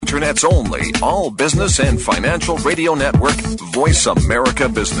Internet's only all-business and financial radio network, Voice America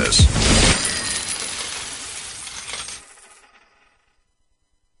Business.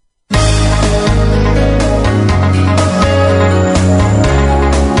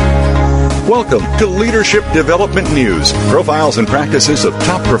 Welcome to Leadership Development News, profiles and practices of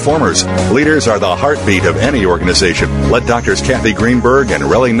top performers. Leaders are the heartbeat of any organization. Let Drs. Kathy Greenberg and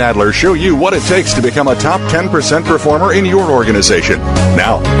Relly Nadler show you what it takes to become a top 10% performer in your organization.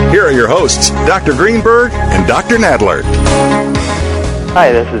 Now, here are your hosts, Dr. Greenberg and Dr. Nadler.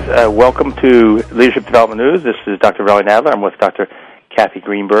 Hi, this is welcome to Leadership Development News. This is Dr. Relly Nadler. I'm with Dr. Kathy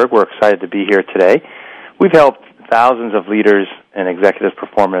Greenberg. We're excited to be here today. We've helped thousands of leaders and executives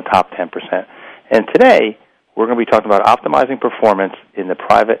perform in the top 10%. And today, we're going to be talking about optimizing performance in the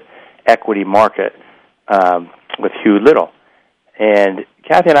private equity market with Hugh Little. And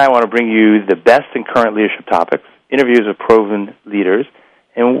Kathy and I want to bring you the best in current leadership topics, interviews of proven leaders,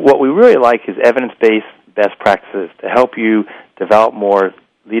 and what we really like is evidence-based best practices to help you develop more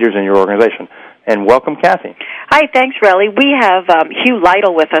leaders in your organization. And welcome, Kathy. Hi, thanks, Relly. We have Hugh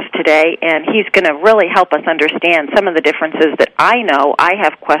Lytle with us today, and he's going to really help us understand some of the differences that I know I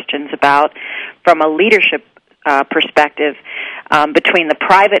have questions about from a leadership perspective between the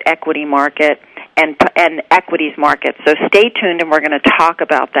private equity market and equities market. So stay tuned, and we're going to talk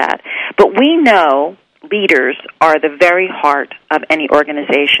about that. But we know leaders are the very heart of any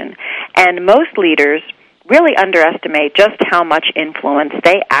organization, and most leaders really underestimate just how much influence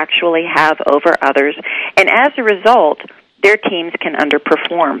they actually have over others, and as a result, their teams can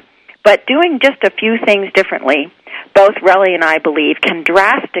underperform. But doing just a few things differently, both Relly and I believe, can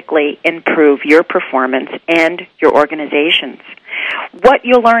drastically improve your performance and your organizations. What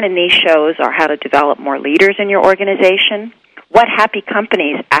you'll learn in these shows are how to develop more leaders in your organization, what happy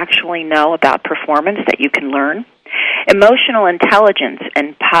companies actually know about performance that you can learn, emotional intelligence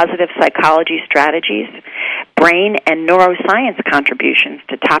and positive psychology strategies, brain and neuroscience contributions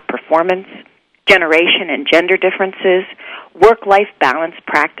to top performance, generation and gender differences, work-life balance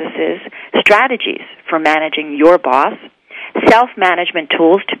practices, strategies for managing your boss, self-management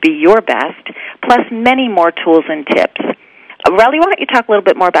tools to be your best, plus many more tools and tips. Relly, why don't you talk a little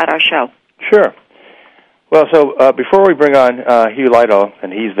bit more about our show? Sure. Well, so before we bring on Hugh Lytle,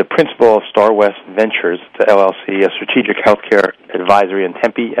 and he's the principal of Star West Ventures, the LLC, a strategic healthcare advisory in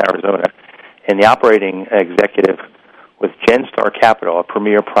Tempe, Arizona, and the operating executive with GenStar Capital, a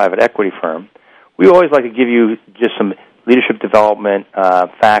premier private equity firm. We always like to give you just some leadership development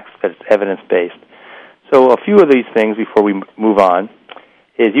facts that's evidence-based. So a few of these things before we move on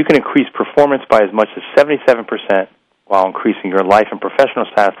is you can increase performance by as much as 77% while increasing your life and professional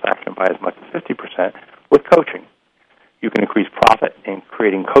satisfaction by as much as 50%. With coaching, you can increase profit in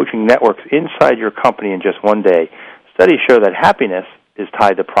creating coaching networks inside your company in just one day. Studies show that happiness is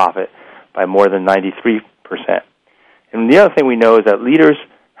tied to profit by more than 93%. And the other thing we know is that leaders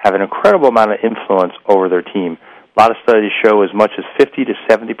have an incredible amount of influence over their team. A lot of studies show as much as 50 to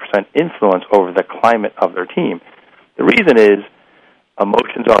 70% influence over the climate of their team. The reason is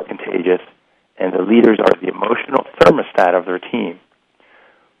emotions are contagious, and the leaders are the emotional thermostat of their team.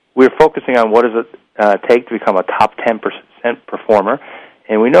 We're focusing on what does it take to become a top 10% performer,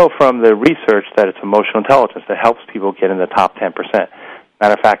 and we know from the research that it's emotional intelligence that helps people get in the top 10%.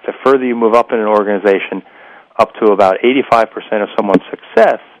 Matter of fact, the further you move up in an organization, up to about 85% of someone's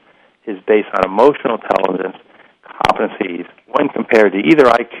success is based on emotional intelligence competencies when compared to either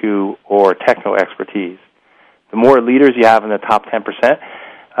IQ or techno expertise. The more leaders you have in the top 10%,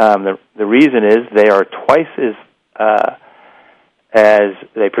 the reason is they are twice as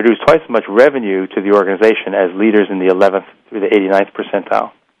they produce twice as much revenue to the organization as leaders in the 11th through the 89th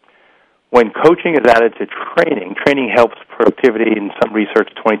percentile. When coaching is added to training helps productivity in some research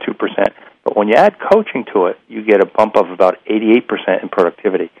 22%, but when you add coaching to it, you get a bump of about 88% in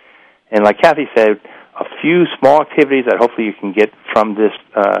productivity. And like Kathy said, a few small activities that hopefully you can get from this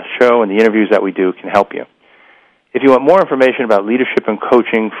show and the interviews that we do can help you. If you want more information about leadership and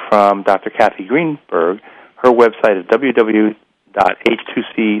coaching from Dr. Kathy Greenberg, her website is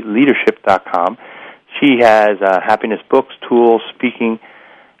www.h2cleadership.com. She has happiness books, tools, speaking,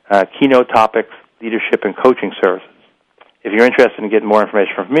 keynote topics, leadership, and coaching services. If you're interested in getting more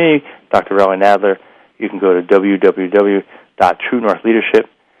information from me, Dr. Relly Nadler, you can go to www.truenorthleadership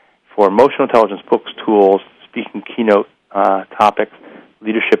for emotional intelligence books, tools, speaking, keynote topics,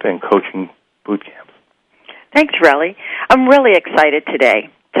 leadership, and coaching boot camps. Thanks, Relly. I'm really excited today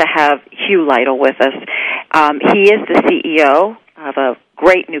to have Hugh Lytle with us. He is the CEO of a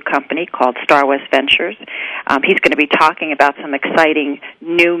great new company called Star West Ventures. He's going to be talking about some exciting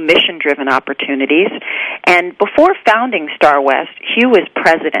new mission-driven opportunities. And before founding Star West, Hugh was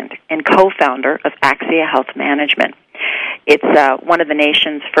president and co-founder of Axia Health Management. It's one of the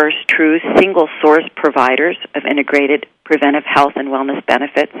nation's first true single-source providers of integrated preventive health and wellness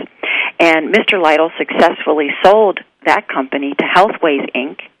benefits. And Mr. Lytle successfully sold that company to Healthways,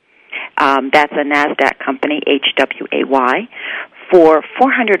 Inc., that's a NASDAQ company, HWAY, for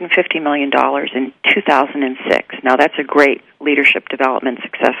 $450 million in 2006. Now, that's a great leadership development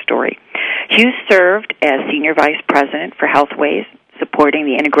success story. Hugh served as Senior Vice President for Healthways, supporting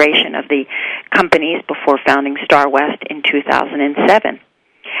the integration of the companies before founding Star West in 2007.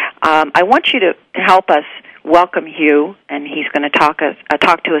 I want you to help us welcome Hugh, and he's going to talk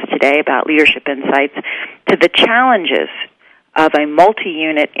to us today about leadership insights to the challenges of a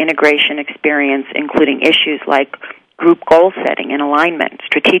multi-unit integration experience, including issues like group goal setting and alignment,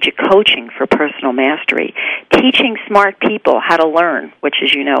 strategic coaching for personal mastery, teaching smart people how to learn, which,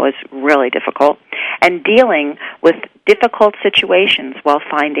 as you know, is really difficult, and dealing with difficult situations while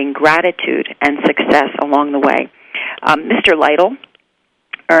finding gratitude and success along the way. Mr. Lytle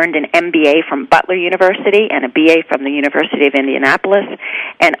earned an MBA from Butler University and a BA from the University of Indianapolis,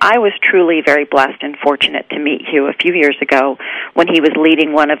 and I was truly very blessed and fortunate to meet Hugh a few years ago when he was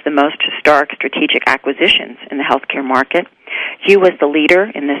leading one of the most historic strategic acquisitions in the healthcare market. Hugh was the leader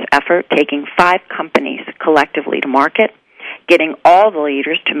in this effort, taking 5 companies collectively to market. Getting all the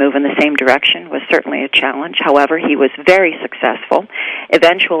leaders to move in the same direction was certainly a challenge. However, he was very successful,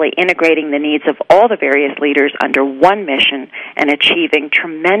 eventually integrating the needs of all the various leaders under one mission and achieving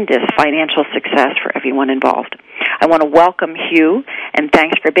tremendous financial success for everyone involved. I want to welcome Hugh, and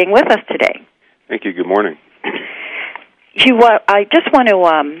thanks for being with us today. Thank you. Good morning. Hugh, I just want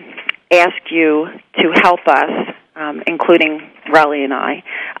to ask you to help us, including Relly and I,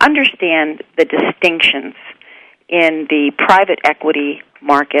 understand the distinctions in the private equity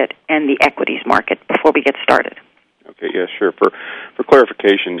market and the equities market before we get started. Okay, yeah, sure. For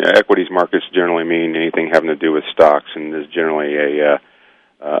clarification, equities markets generally mean anything having to do with stocks, and is generally a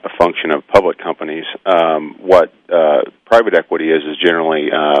function of public companies. What private equity is generally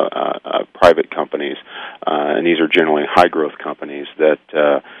private companies, and these are generally high-growth companies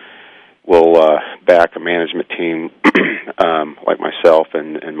that will back a management team like myself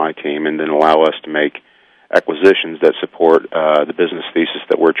and my team, and then allow us to make acquisitions that support the business thesis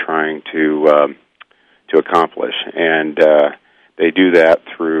that we're trying to accomplish, and they do that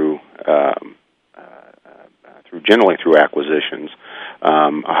through generally through acquisitions.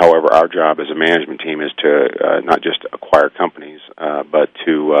 However, our job as a management team is to not just acquire companies, but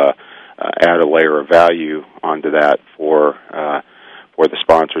to add a layer of value onto that for the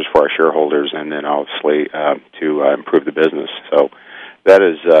sponsors, for our shareholders, and then obviously to improve the business. So that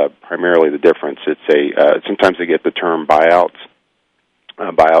is primarily the difference. It's sometimes they get the term buyout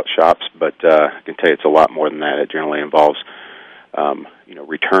shops, but I can tell you it's a lot more than that. It generally involves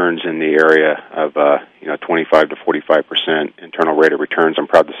returns in the area of 25 to 45% internal rate of returns. I'm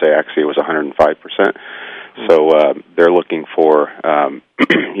proud to say Axia was 105%. So they're looking for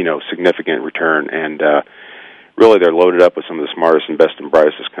significant return, and really they're loaded up with some of the smartest and best and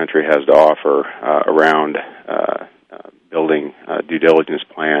brightest this country has to offer around building due diligence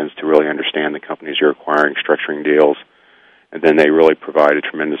plans to really understand the companies you're acquiring, structuring deals, and then they really provide a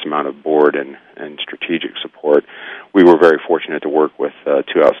tremendous amount of board and strategic support. We were very fortunate to work with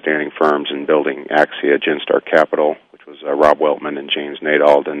 2 outstanding firms in building Axia, Genstar Capital, which was Rob Weltman and James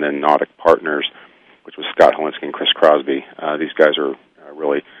Nadald, and then Nautic Partners, which was Scott Helinski and Chris Crosby. These guys are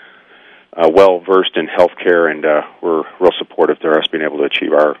really well-versed in healthcare, and we're real supportive to us being able to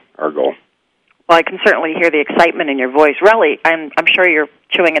achieve our goal. Well, I can certainly hear the excitement in your voice. Relly, I'm sure you're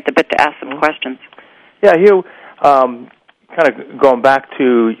chewing at the bit to ask some questions. Yeah, Hugh, kind of going back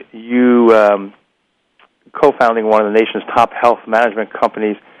to you co-founding one of the nation's top health management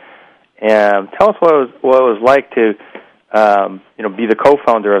companies, and tell us what it was like to be the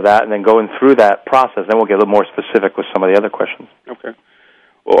co-founder of that and then going through that process. Then we'll get a little more specific with some of the other questions. Okay.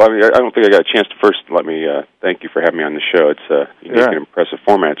 Well, I don't think I got a chance to first let me thank you for having me on the show. It's a unique and impressive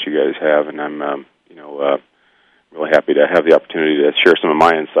format you guys have, and I'm really happy to have the opportunity to share some of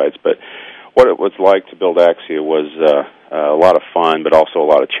my insights. But what it was like to build Axia was a lot of fun, but also a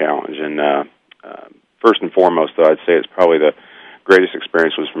lot of challenge. And first and foremost, though, I'd say it's probably the greatest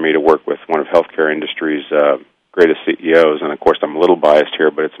experience was for me to work with one of healthcare industry's greatest CEOs. And of course, I'm a little biased here,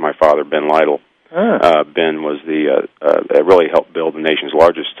 but it's my father, Ben Lytle. Ben was really helped build the nation's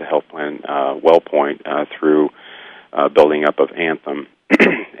largest health plan, WellPoint, through building up of Anthem.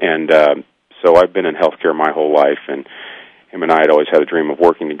 And so I've been in healthcare my whole life, and him and I had always had a dream of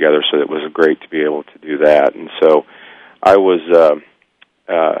working together, so it was great to be able to do that. And so I was,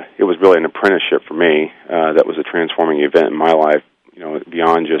 it was really an apprenticeship for me. That was a transforming event in my life,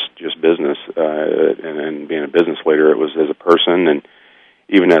 beyond just business and being a business leader. It was as a person and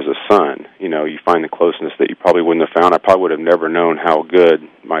even as a son. You find the closeness that you probably wouldn't have found. I probably would have never known how good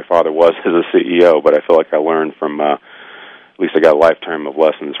my father was as a CEO, but I feel like I learned from, at least I got a lifetime of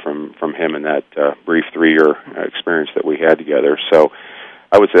lessons from him in that brief 3-year experience that we had together. So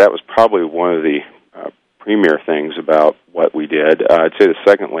I would say that was probably one of the premier things about what we did. I'd say that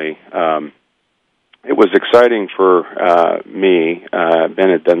secondly, it was exciting for me. Ben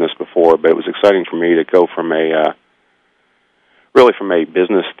had done this before, but it was exciting for me to go from a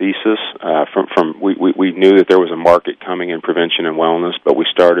business thesis. We knew that there was a market coming in prevention and wellness, but we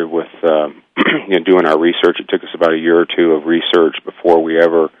started with doing our research. It took us about a year or two of research before we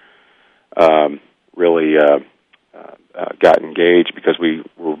ever really got engaged, because we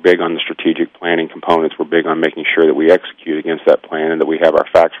were big on the strategic planning components. We're big on making sure that we execute against that plan and that we have our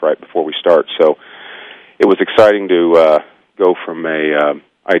facts right before we start. So it was exciting to go from a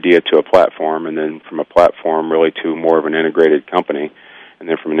idea to a platform, and then from a platform really to more of an integrated company, and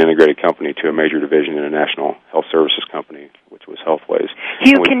then from an integrated company to a major division in a national health services company, which was Healthways.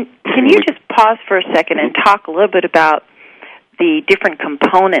 Hugh, can you just pause for a second and talk a little bit about the different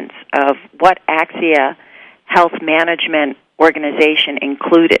components of what Axia Health Management Organization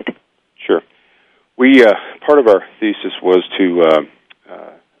included? Sure. We part of our thesis was to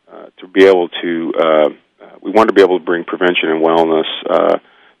be able to we wanted to be able to bring prevention and wellness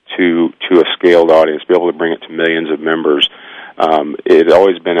to a scaled audience, be able to bring it to millions of members. It had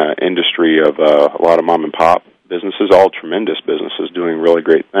always been an industry of a lot of mom and pop businesses, all tremendous businesses doing really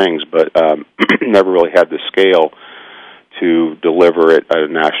great things, but never really had the scale to deliver it at a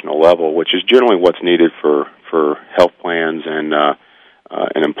national level, which is generally what's needed for health plans and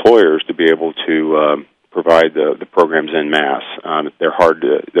employers to be able to provide the programs en masse. They're hard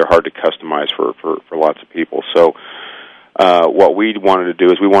to customize for lots of people. So what we wanted to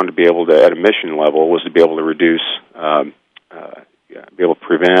do is we wanted to be able to, at a mission level, was to be able to reduce, be able to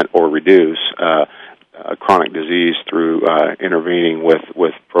prevent or reduce chronic disease through intervening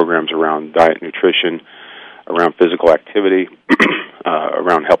with programs around diet, nutrition, around physical activity,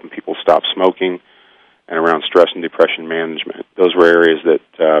 around helping people stop smoking, and around stress and depression management. Those were areas that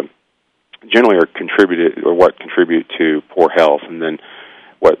generally are contributed, or what contribute to poor health, and then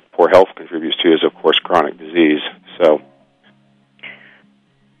what poor health contributes to is, of course, chronic disease. So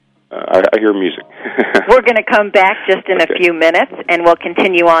I hear music. We're going to come back just in a few minutes, and we'll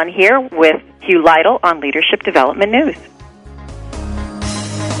continue on here with Hugh Lytle on Leadership Development News.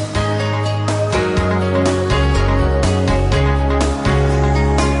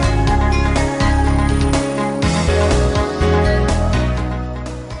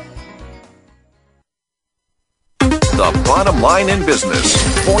 The bottom line in business.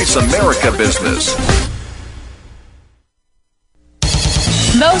 Voice America Business.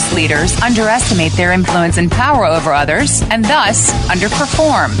 Most leaders underestimate their influence and power over others and thus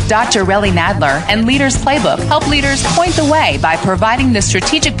underperform. Dr. Relly Nadler and Leaders Playbook help leaders point the way by providing the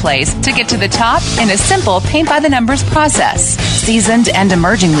strategic plays to get to the top in a simple paint-by-the-numbers process. Seasoned and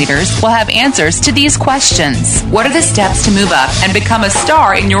emerging leaders will have answers to these questions. What are the steps to move up and become a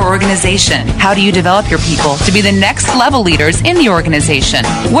star in your organization? How do you develop your people to be the next level leaders in the organization?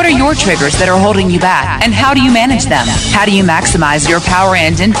 What are your triggers that are holding you back, and how do you manage them? How do you maximize your power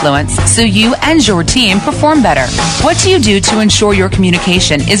and influence so you and your team perform better? What do you do to ensure your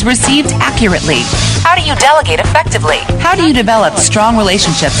communication is received accurately? How do you delegate effectively? How do you develop strong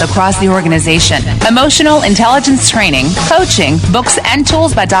relationships across the organization? Emotional intelligence training, coaching, books, and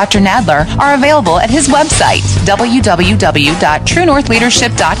tools by Dr. Nadler are available at his website,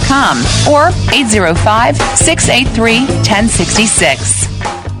 www.truenorthleadership.com or 805-683-1066.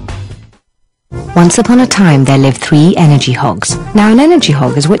 Once upon a time, there lived 3 energy hogs. Now, an energy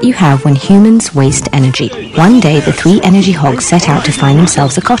hog is what you have when humans waste energy. One day, the 3 energy hogs set out to find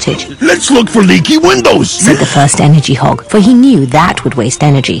themselves a cottage. Let's look for leaky windows, said the first energy hog, for he knew that would waste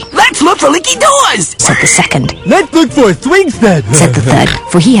energy. Let's look for leaky doors, said the second. Let's look for swings then, said the third,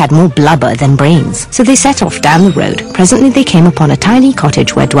 for he had more blubber than brains. So they set off down the road. Presently, they came upon a tiny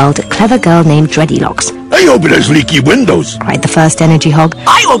cottage where dwelled a clever girl named Dreadylocks. I hope it has leaky windows, cried the first energy hog.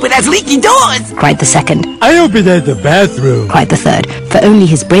 I hope it has leaky doors, cried the second. I hope it has a bathroom, cried the third, for only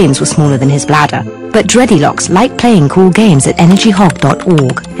his brains were smaller than his bladder. But Dreadylocks liked playing cool games at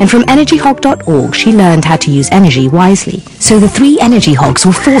energyhog.org, and from energyhog.org she learned how to use energy wisely. So the 3 energy hogs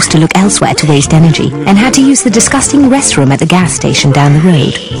were forced to look elsewhere to waste energy, and had to use the disgusting restroom at the gas station down the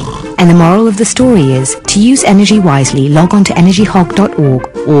road. And the moral of the story is, to use energy wisely, log on to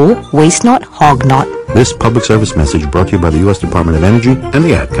energyhog.org or waste not, hog not. This public service message brought to you by the U.S. Department of Energy and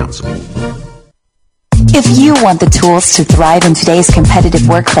the Ad Council. If you want the tools to thrive in today's competitive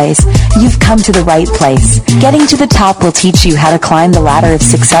workplace, you've come to the right place. Getting to the top will teach you how to climb the ladder of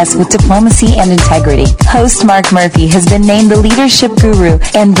success with diplomacy and integrity. Host Mark Murphy has been named the leadership guru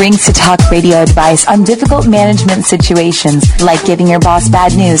and brings to talk radio advice on difficult management situations, like giving your boss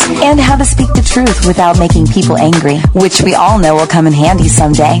bad news and how to speak the truth without making people angry, which we all know will come in handy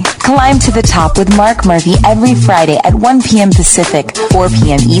someday. Climb to the top with Mark Murphy every Friday at 1 p.m. Pacific, 4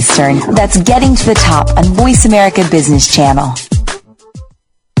 p.m. Eastern. That's Getting to the Top on Voice America Business Channel.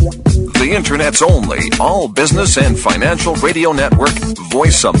 The Internet's only all-business and financial radio network,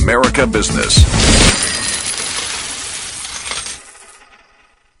 Voice America Business.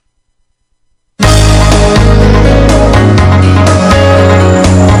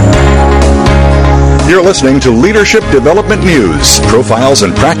 You're listening to Leadership Development News, profiles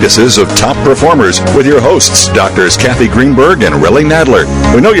and practices of top performers with your hosts, Drs. Kathy Greenberg and Relly Nadler.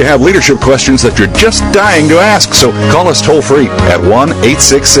 We know you have leadership questions that you're just dying to ask, so call us toll-free at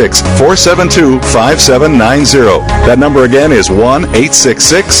 1-866-472-5790. That number again is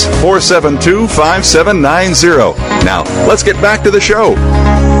 1-866-472-5790. Now, let's get back to the show.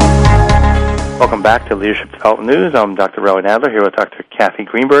 Welcome back to Leadership Development News. I'm Dr. Relly Nadler here with Dr. Kathy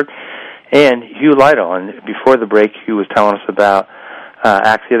Greenberg and Hugh Lytle. And before the break, Hugh was telling us about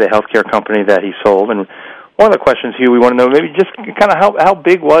Axia, the healthcare company that he sold. And one of the questions, Hugh, we want to know maybe just kind of how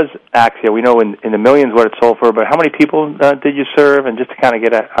big was Axia? We know in the millions what it sold for, but how many people did you serve? And just to kind of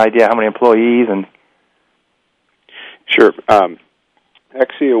get an idea how many employees. And Sure.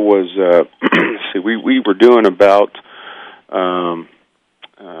 Axia was, we were doing about, we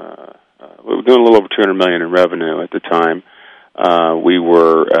were doing a little over $200 million in revenue at the time.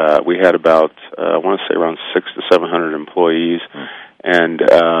 We had about, I want to say around 600 to 700 employees, and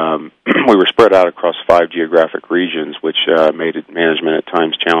we were spread out across 5 geographic regions, which made management at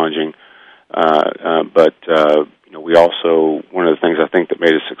times challenging. But we also, one of the things I think that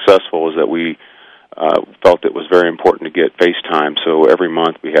made us successful is that we felt it was very important to get face time. So every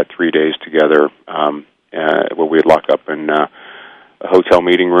month we had 3 days together where we'd lock up in a hotel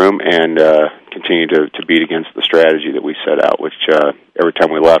meeting room and continue to beat against the strategy that we set out, which every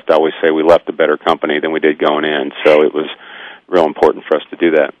time we left, I always say we left a better company than we did going in. So it was real important for us to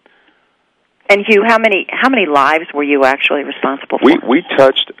do that. And Hugh, how many lives were you actually responsible for? We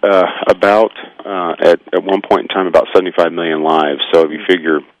touched about at one point in time about 75 million lives. So if you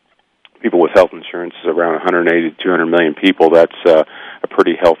figure people with health insurance is around 180 to 200 million people, that's a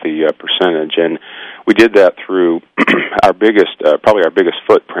pretty healthy percentage. And we did that through our biggest, probably our biggest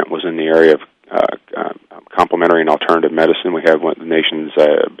footprint was in the area of complementary and alternative medicine. We have one of the nation's,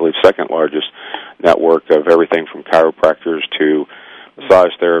 I believe, second largest network of everything from chiropractors to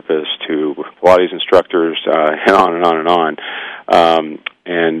massage therapists to Pilates instructors, and on and on and on.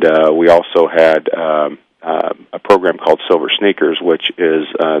 And we also had a program called Silver Sneakers, which is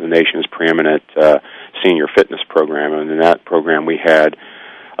the nation's preeminent senior fitness program. And in that program, we had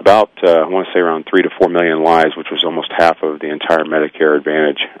about, I want to say around 3 to 4 million lives, which was almost half of the entire Medicare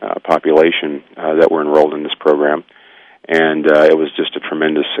Advantage population that were enrolled in this program. And it was just a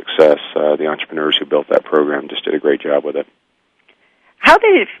tremendous success. The entrepreneurs who built that program just did a great job with it. How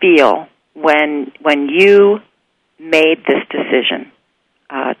did it feel when you made this decision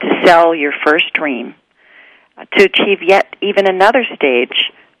to sell your first dream, to achieve yet even another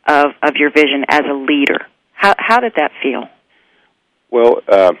stage of your vision as a leader? How did that feel? Well,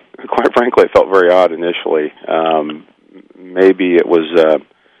 quite frankly, it felt very odd initially. Maybe it was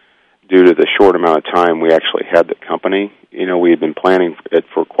due to the short amount of time we actually had the company. We had been planning it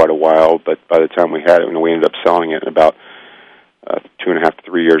for quite a while, but by the time we had it, we ended up selling it in about 2.5 to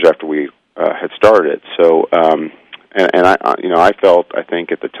 3 years after we had started it. So, I felt, I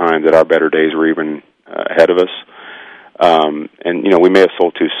think, at the time that our better days were even ahead of us. We may have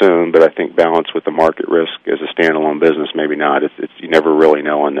sold too soon, but I think balanced with the market risk as a standalone business, maybe not. It's you never really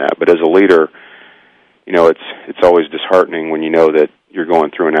know on that. But as a leader, it's always disheartening when you know that you're going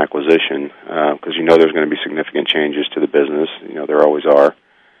through an acquisition because there's going to be significant changes to the business. There always are.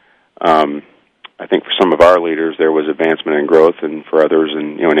 I think for some of our leaders, there was advancement and growth, and for others,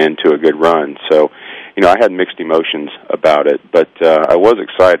 an end to a good run. So, I had mixed emotions about it, but I was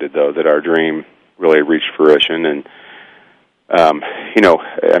excited, though, that our dream really reached fruition. And,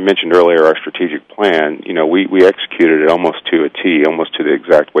 I mentioned earlier our strategic plan. We executed it almost to a T, almost to the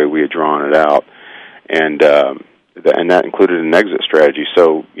exact way we had drawn it out. And that included an exit strategy.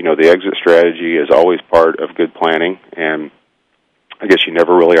 So, the exit strategy is always part of good planning, and I guess you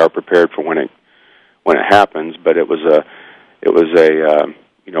never really are prepared for when it happens. But it was a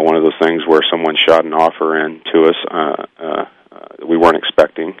one of those things where someone shot an offer in to us that we weren't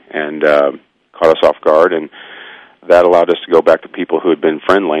expecting and caught us off guard, and that allowed us to go back to people who had been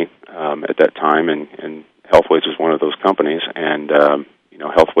friendly at that time, and Healthways was one of those companies, and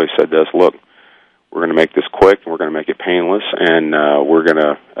Healthways said to us, look, we're going to make this quick, and we're going to make it painless, and we're going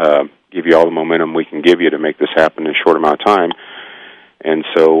to give you all the momentum we can give you to make this happen in a short amount of time. And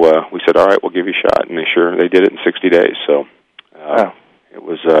so we said, all right, we'll give you a shot, and they did it in 60 days. So it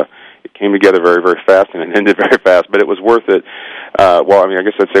was it came together very, very fast, and it ended very fast, but it was worth it. I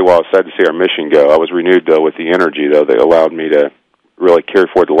guess I'd say I was sad to see our mission go. I was renewed, though, with the energy, though, that allowed me to really carry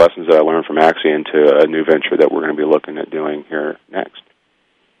forward the lessons that I learned from Axia into a new venture that we're going to be looking at doing here next.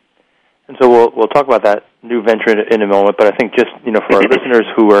 And so we'll talk about that new venture in a moment, but I think just, for our listeners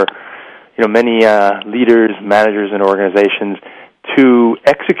who are, many leaders, managers, and organizations, to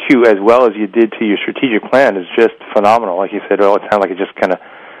execute as well as you did to your strategic plan is just phenomenal. Like you said, it sounded like it just kind of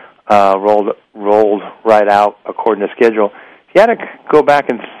rolled right out according to schedule. If you had to go back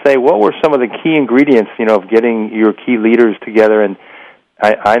and say, what were some of the key ingredients, of getting your key leaders together? And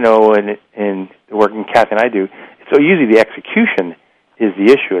I know in the work Kathy and I do, it's so usually the execution is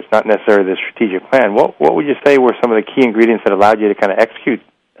the issue. It's not necessarily the strategic plan. What would you say were some of the key ingredients that allowed you to kind of execute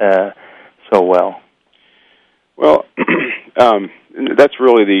so well? Well, that's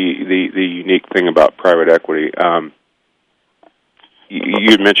really the unique thing about private equity.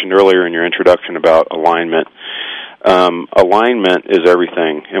 You had mentioned earlier in your introduction about alignment. Alignment is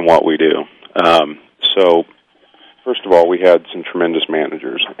everything in what we do. So, first of all, we had some tremendous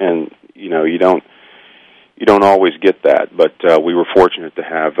managers, and you don't always get that, but we were fortunate to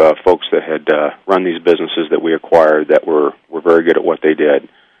have folks that had run these businesses that we acquired that were very good at what they did.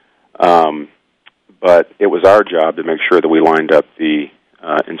 But it was our job to make sure that we lined up the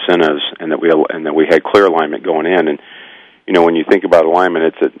incentives and that we had clear alignment going in. And when you think about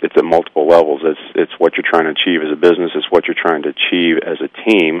alignment, it's at multiple levels. It's what you're trying to achieve as a business. It's what you're trying to achieve as a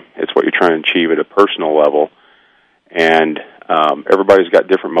team. It's what you're trying to achieve at a personal level. And everybody's got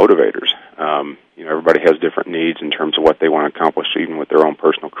different motivators. Everybody has different needs in terms of what they want to accomplish, even with their own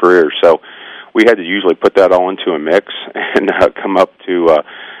personal careers. So we had to usually put that all into a mix and come up to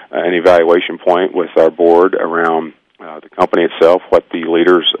an evaluation point with our board around the company itself, what the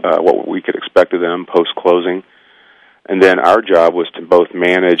leaders, what we could expect of them post-closing. And then our job was to both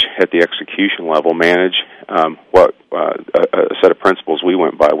manage at the execution level, manage what a set of principles we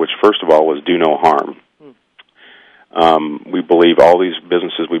went by, which first of all was do no harm. We believe all these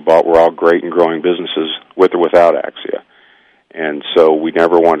businesses we bought were all great and growing businesses with or without Axia. And so we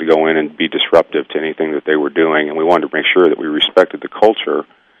never wanted to go in and be disruptive to anything that they were doing, and we wanted to make sure that we respected the culture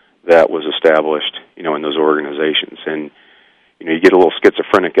that was established, in those organizations. And, you get a little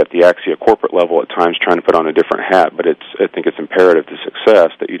schizophrenic at the Axia corporate level at times trying to put on a different hat, but I think it's imperative to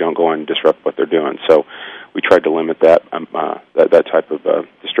success that you don't go in and disrupt what they're doing. So we tried to limit that type of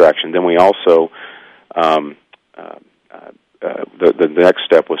distraction. Then we also, the next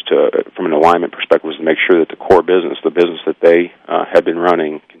step was from an alignment perspective, was to make sure that the core business, the business that they had been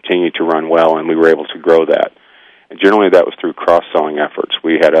running, continued to run well, and we were able to grow that. And generally that was through cross-selling efforts.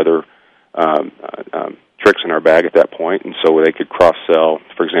 We had other tricks in our bag at that point, and so they could cross-sell.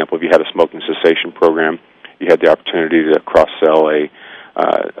 For example, if you had a smoking cessation program, you had the opportunity to cross-sell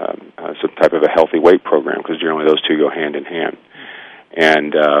some type of a healthy weight program, because generally those two go hand in hand.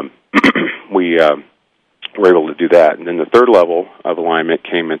 And we were able to do that. And then the third level of alignment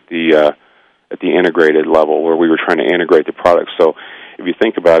came at the integrated level, where we were trying to integrate the products. So if you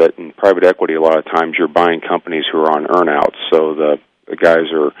think about it, in private equity, a lot of times you're buying companies who are on earn-outs, so the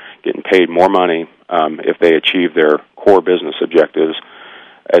guys are getting paid more money if they achieve their core business objectives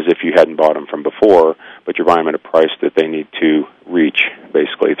as if you hadn't bought them from before, but you're buying them at a price that they need to reach,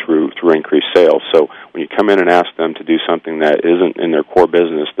 basically, through increased sales. So when you come in and ask them to do something that isn't in their core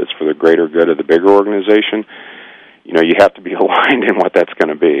business, that's for the greater good of the bigger organization, you have to be aligned in what that's going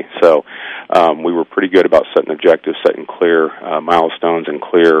to be. So we were pretty good about setting objectives, setting clear milestones and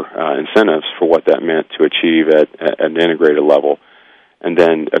clear incentives for what that meant to achieve at an integrated level. And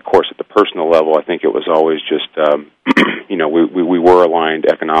then, of course, at the personal level, I think it was always just, we were aligned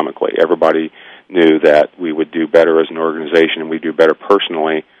economically. Everybody knew that we would do better as an organization and we'd do better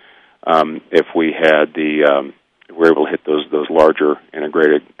personally if we had were able to hit those larger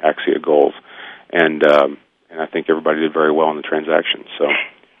integrated Axia goals. And I think everybody did very well in the transaction. So,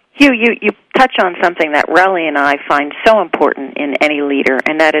 Hugh, you touch on something that Relly and I find so important in any leader,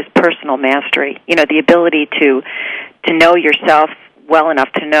 and that is personal mastery. The ability to know yourself well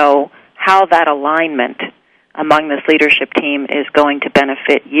enough to know how that alignment among this leadership team is going to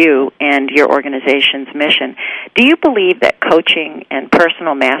benefit you and your organization's mission. Do you believe that coaching and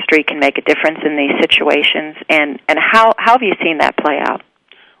personal mastery can make a difference in these situations, and how have you seen that play out?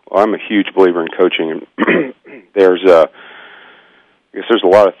 Well, I'm a huge believer in coaching, and there's a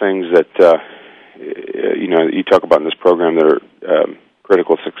lot of things that you talk about in this program that are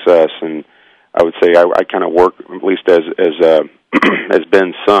critical success, and I would say I kind of work, at least as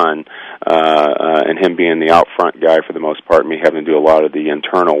Ben's son, and him being the out front guy for the most part, me having to do a lot of the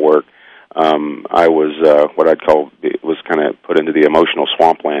internal work. I was what I'd call was kind of put into the emotional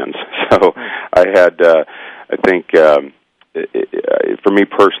swamplands. So I had, I think, for me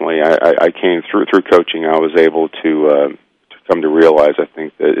personally, I came through coaching. I was able to come to realize, I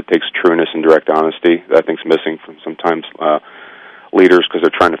think, that it takes trueness and direct honesty that I think is missing from sometimes leaders because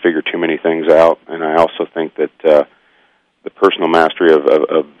they're trying to figure too many things out. And I also think that the personal mastery of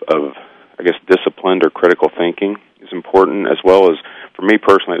I guess disciplined or critical thinking is important, as well as for me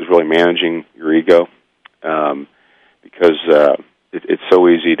personally, it was really managing your ego, because it's so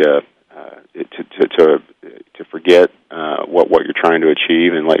easy to forget what you're trying to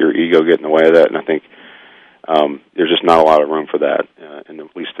achieve and let your ego get in the way of that. And I think there's just not a lot of room for that, and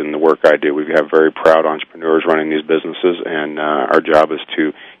at least in the work I do. We have very proud entrepreneurs running these businesses, and our job is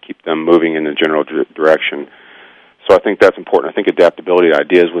to keep them moving in the general direction. So I think that's important. I think adaptability to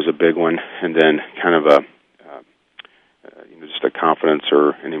ideas was a big one, and then kind of just a confidence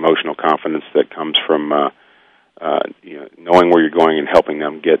or an emotional confidence that comes from knowing where you're going and helping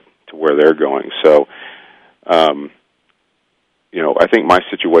them get to where they're going. So, I think my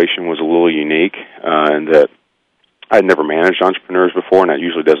situation was a little unique in that I'd never managed entrepreneurs before, and that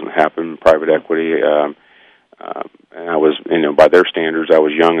usually doesn't happen in private equity. And I was, by their standards, I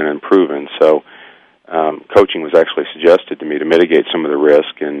was young and unproven. So coaching was actually suggested to me to mitigate some of the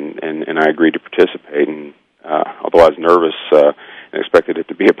risk, and I agreed to participate. And although I was nervous and expected it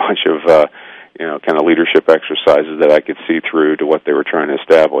to be a bunch of kind of leadership exercises that I could see through to what they were trying to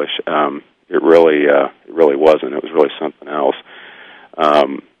establish, it really wasn't. It was really something else.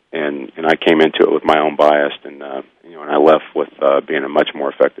 And I came into it with my own bias, and I left with being a much more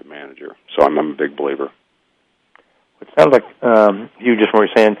effective manager. So I'm a big believer. It sounds like you just were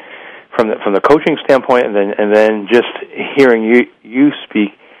saying from the coaching standpoint, and then just hearing you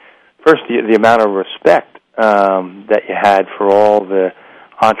speak. First, the amount of respect that you had for all the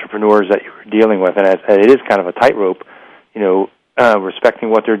entrepreneurs that you were dealing with, and it is kind of a tightrope, respecting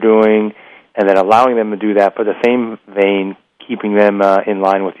what they're doing, and then allowing them to do that, but the same vein, keeping them in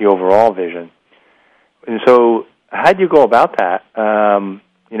line with the overall vision. And so how do you go about that,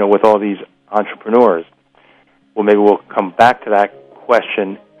 with all these entrepreneurs? Well, maybe we'll come back to that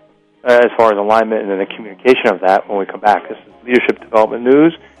question as far as alignment and then the communication of that when we come back. This is Leadership Development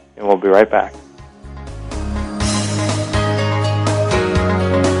News, and we'll be right back.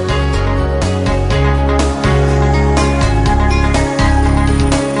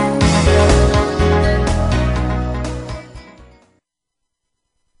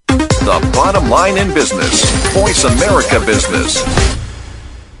 The bottom line in business. Voice America Business.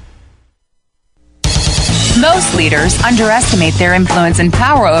 Most leaders underestimate their influence and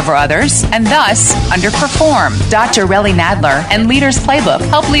power over others and thus underperform. Dr. Relly Nadler and Leaders Playbook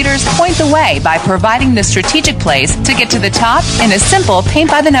help leaders point the way by providing the strategic plays to get to the top in a simple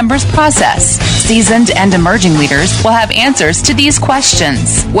paint-by-the-numbers process. Seasoned and emerging leaders will have answers to these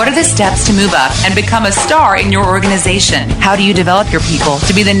questions. What are the steps to move up and become a star in your organization? How do you develop your people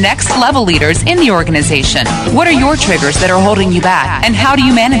to be the next level leaders in the organization? What are your triggers that are holding you back, and how do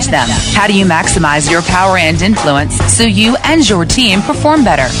you manage them? How do you maximize your power and influence so you and your team perform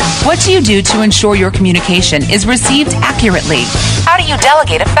better? What do you do to ensure your communication is received accurately? How do you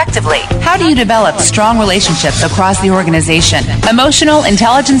delegate effectively? How do you develop strong relationships across the organization? Emotional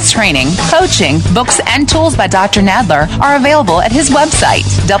intelligence training, coaching, books, and tools by Dr. Nadler are available at his website,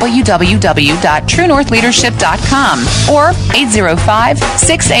 www.truenorthleadership.com or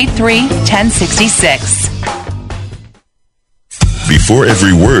 805-683-1066. Before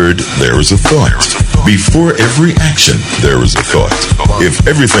every word, there is a thought. Before every action, there is a thought. If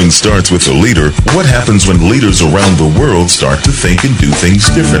everything starts with a leader, what happens when leaders around the world start to think and do things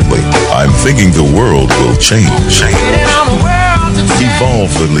differently? I'm thinking the world will change.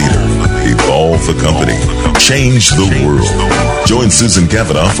 Evolve the leader. Evolve the company. Change the world. Join Susan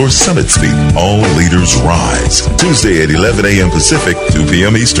Cavanaugh for Summit Speak, All Leaders Rise. Tuesday at 11 a.m. Pacific, 2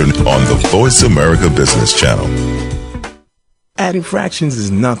 p.m. Eastern on the Voice America Business Channel. Adding fractions is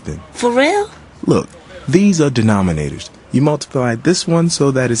nothing. For real? Look, these are denominators. You multiply this one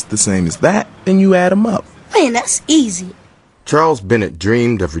so that it's the same as that, then you add them up. Man, that's easy. Charles Bennett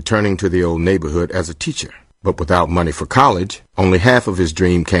dreamed of returning to the old neighborhood as a teacher. But without money for college, only half of his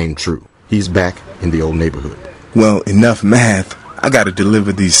dream came true. He's back in the old neighborhood. Well, enough math. I gotta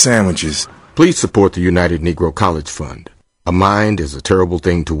deliver these sandwiches. Please support the United Negro College Fund. A mind is a terrible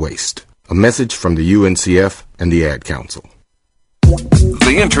thing to waste. A message from the UNCF and the Ad Council.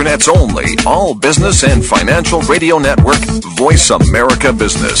 The Internet's only all business and financial radio network, Voice America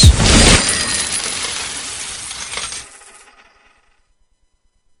Business.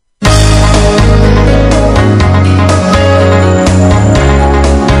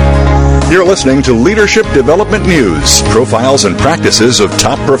 You're listening to Leadership Development News, profiles and practices of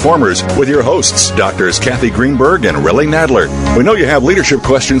top performers with your hosts, Drs. Kathy Greenberg and Relly Nadler. We know you have leadership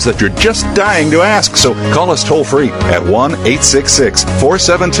questions that you're just dying to ask, so call us toll-free at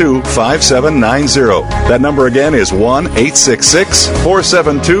 1-866-472-5790. That number again is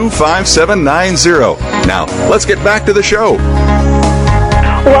 1-866-472-5790. Now, let's get back to the show.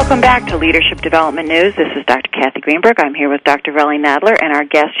 Welcome back to Leadership Development News. This is Dr. Kathy Greenberg. I'm here with Dr. Relly Nadler and our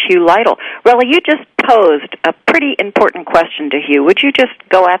guest, Hugh Lytle. Relly, you just posed a pretty important question to Hugh. Would you just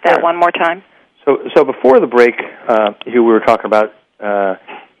go at that one more time? So before the break, Hugh, we were talking about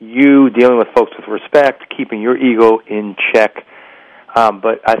you dealing with folks with respect, keeping your ego in check.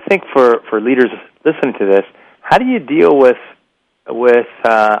 But I think for leaders listening to this, how do you deal with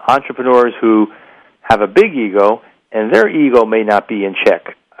entrepreneurs who have a big ego and their ego may not be in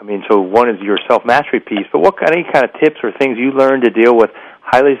check? I mean, so one is your self-mastery piece, but any kind of tips or things you learn to deal with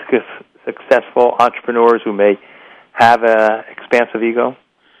highly successful entrepreneurs who may have an expansive ego?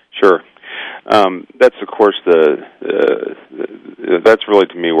 Sure. That's, of course, that's really,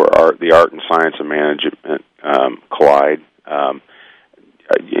 to me, where the art and science of management collide. I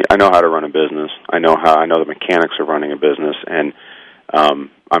know how to run a business. I know the mechanics of running a business, and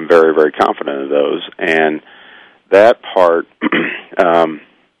I'm very, very confident of those. And that part,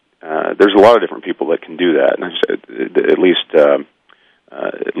 there's a lot of different people that can do that, and at least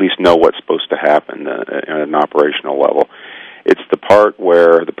know what's supposed to happen at an operational level. It's the part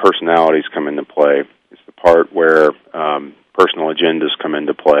where the personalities come into play. It's the part where personal agendas come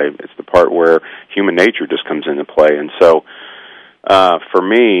into play. It's the part where human nature just comes into play. And so, for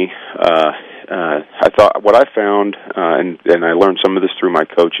me, I thought what I found, and I learned some of this through my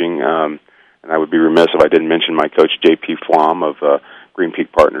coaching. And I would be remiss if I didn't mention my coach, J.P. Flom of Green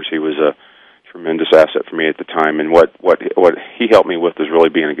Peak Partners. He was a tremendous asset for me at the time. And what he helped me with is really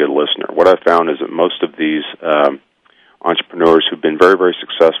being a good listener. What I found is that most of these entrepreneurs who've been very, very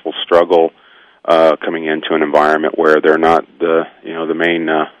successful struggle coming into an environment where they're not the main,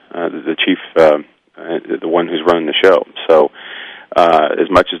 the chief, the one who's running the show. So as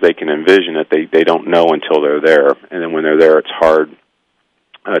much as they can envision it, they don't know until they're there. And then when they're there, it's hard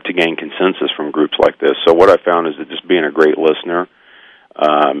to gain consensus from groups like this. So what I found is that just being a great listener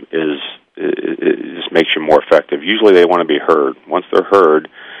it just makes you more effective. Usually they want to be heard. Once they're heard,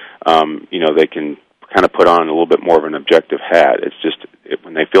 they can kind of put on a little bit more of an objective hat. It's just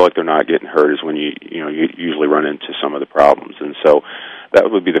when they feel like they're not getting heard is when you usually run into some of the problems. And so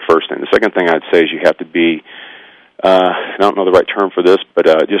that would be the first thing. The second thing I'd say is you have to be I don't know the right term for this, but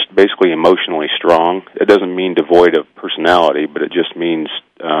just basically emotionally strong. It doesn't mean devoid of personality, but it just means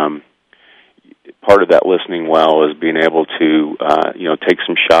part of that listening well is being able to, take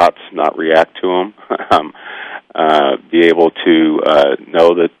some shots, not react to them. Be able to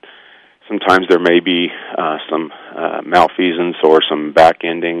know that sometimes there may be some malfeasance or some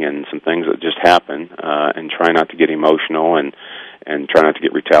back-ending and some things that just happen, and try not to get emotional and try not to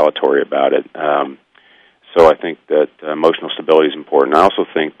get retaliatory about it. So I think that emotional stability is important. I also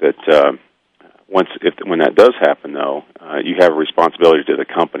think that when that does happen, though, you have a responsibility to the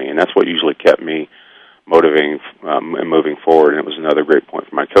company, and that's what usually kept me motivating and moving forward. And it was another great point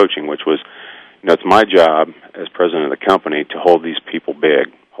for my coaching, which was, it's my job as president of the company to hold these people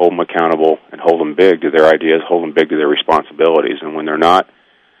big, hold them accountable, and hold them big to their ideas, hold them big to their responsibilities. And when they're not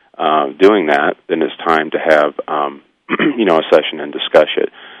doing that, then it's time to have a session and discuss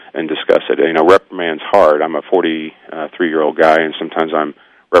it. Reprimand's hard. I'm a 43-year-old guy, and sometimes I'm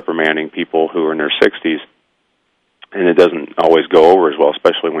reprimanding people who are in their 60s, and it doesn't always go over as well,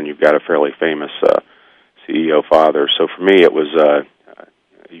 especially when you've got a fairly famous CEO father. So for me, it was,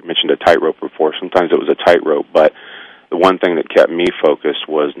 you mentioned a tightrope before. Sometimes it was a tightrope, but the one thing that kept me focused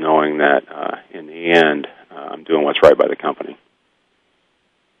was knowing that in the end, I'm doing what's right by the company.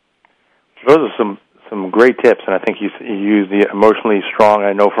 Those are some great tips, and I think you use the emotionally strong.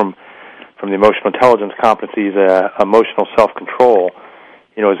 I know from the emotional intelligence competencies, emotional self-control,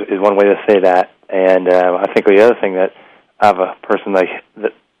 is one way to say that. And I think the other thing that I have a person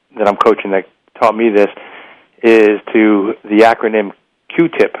that I'm coaching that taught me this is the acronym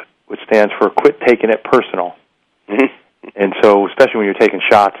QTIP, which stands for Quit Taking It Personal. And so, especially when you're taking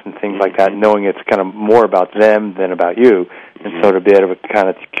shots and things like that, knowing it's kind of more about them than about you, and so to be able to kind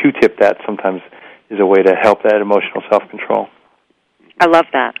of Q-tip that sometimes is a way to help that emotional self-control. I love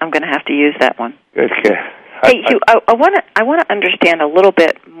that. I'm going to have to use that one. Good. Hey, Hugh, I want to understand a little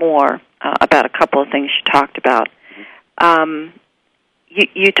bit more about a couple of things you talked about.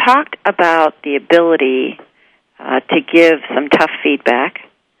 You talked about the ability to give some tough feedback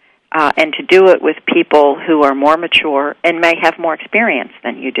and to do it with people who are more mature and may have more experience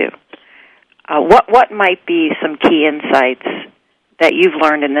than you do. What might be some key insights that you've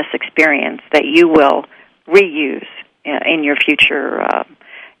learned in this experience that you will reuse in your future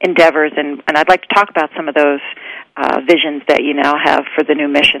endeavors? And I'd like to talk about some of those visions that you now have for the new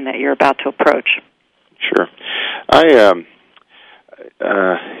mission that you're about to approach. Sure.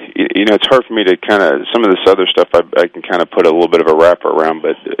 It's hard for me to kind of, some of this other stuff I can kind of put a little bit of a wrapper around,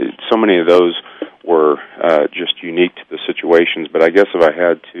 but so many of those were just unique to the situations. But I guess if I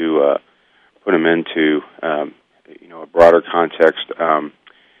had to put them into, a broader context,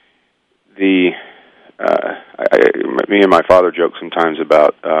 me and my father joke sometimes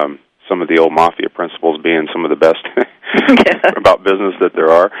about some of the old mafia principles being some of the best about business that there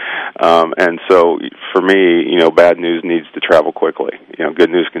are. And so for me, bad news needs to travel quickly. Good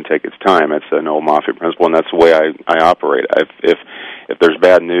news can take its time. That's an old mafia principle, and that's the way I operate. If there's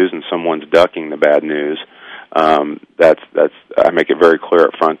bad news and someone's ducking the bad news, that's I make it very clear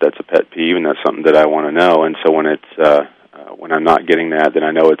up front that's a pet peeve, and that's something that I want to know. And so when it's when I'm not getting that, then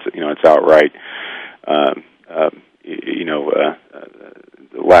I know it's outright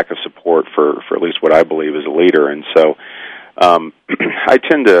lack of support for at least what I believe is a leader. And so I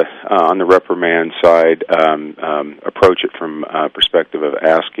tend to, on the reprimand side, approach it from a perspective of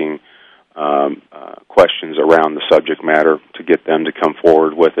asking questions around the subject matter to get them to come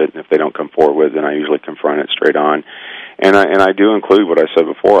forward with it. And if they don't come forward with it, then I usually confront it straight on. And I do include what I said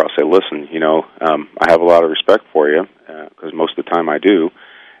before. I'll say, listen, I have a lot of respect for you, because most of the time I do,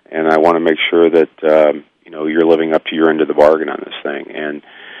 and I want to make sure that you're living up to your end of the bargain on this thing. And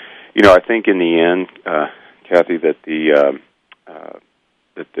I think in the end, Kathy, that the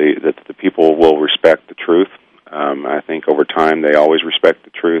people will respect the truth. I think over time they always respect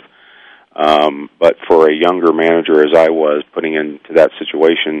the truth. But for a younger manager, as I was putting into that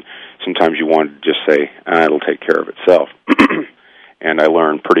situation, sometimes you want to just say, it'll take care of itself. And I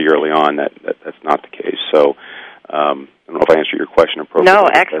learned pretty early on that that's not the case. So I don't know if I answered your question appropriately. No,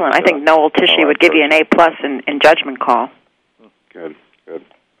 excellent. I think Noel Tishy would give you an A+ in judgment call. Good.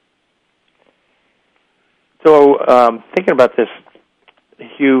 So thinking about this,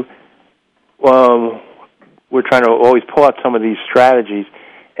 Hugh, we're trying to always pull out some of these strategies,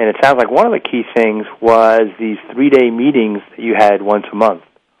 and it sounds like one of the key things was these 3-day meetings that you had once a month.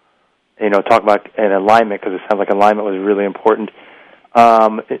 Talk about an alignment, because it sounds like alignment was really important.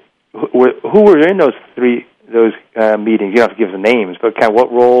 Who were in those meetings? You don't have to give the names, but kind of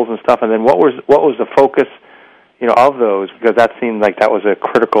what roles and stuff, and then what was the focus, of those? Because that seemed like that was a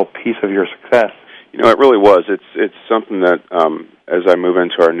critical piece of your success. It really was. It's something that as I move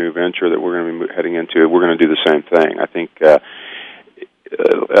into our new venture that we're going to be heading into, we're going to do the same thing. I think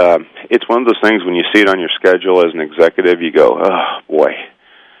it's one of those things when you see it on your schedule as an executive, you go, oh boy,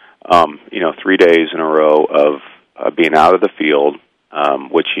 3 days in a row of being out of the field,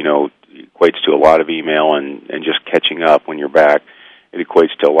 which equates to a lot of email and just catching up when you're back. It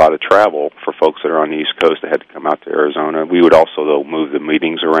equates to a lot of travel for folks that are on the East Coast that had to come out to Arizona. We would also, though, move the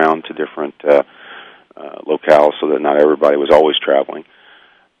meetings around to different locales so that not everybody was always traveling.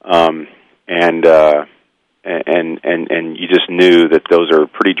 And you just knew that those are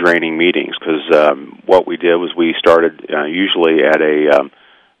pretty draining meetings, because what we did was we started usually at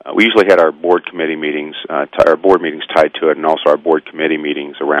we usually had our board committee meetings, our board meetings tied to it, and also our board committee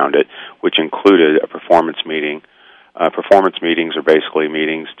meetings around it, which included a performance meeting. Performance meetings are basically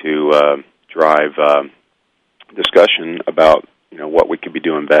meetings to drive discussion about what we could be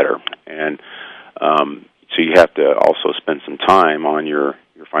doing better, and so you have to also spend some time on your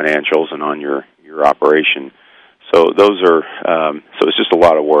financials and on your operation. So those are so it's just a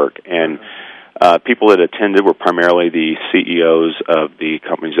lot of work. And people that attended were primarily the CEOs of the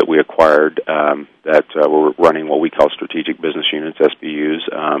companies that we acquired that were running what we call strategic business units, SBUs.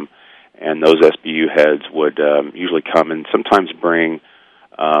 And those SBU heads would usually come and sometimes bring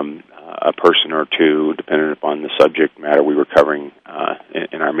a person or two, depending upon the subject matter we were covering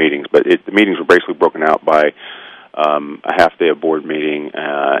in our meetings. But the meetings were basically broken out by a half day of board meeting,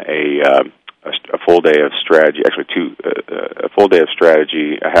 a full day of strategy, actually a full day of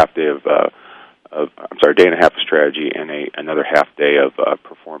strategy, a half day of day and a half of strategy, and another half day of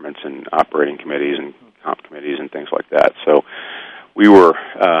performance and operating committees and comp committees and things like that. So we were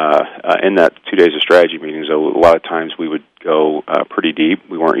in that 2 days of strategy meetings. A lot of times we would go pretty deep.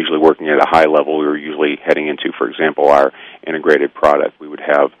 We weren't usually working at a high level. We were usually heading into, for example, our integrated product. We would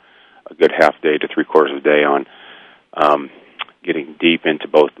have a good half day to three-quarters of a day on getting deep into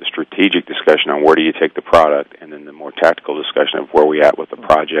both the strategic discussion on where do you take the product and then the more tactical discussion of where we at with the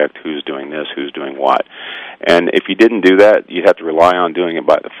project, who's doing this, who's doing what. And if you didn't do that, you'd have to rely on doing it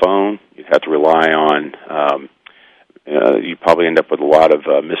by the phone. You'd have to rely on you'd probably end up with a lot of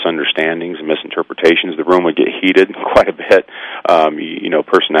misunderstandings and misinterpretations. The room would get heated quite a bit.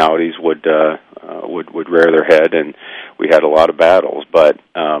 Personalities would rear their head, and we had a lot of battles. But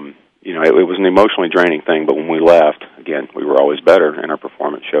it was an emotionally draining thing. But when we left, again, we were always better, and our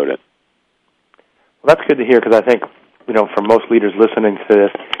performance showed it. Well, that's good to hear because I think for most leaders listening to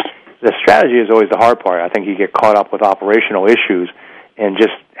this, the strategy is always the hard part. I think you get caught up with operational issues. And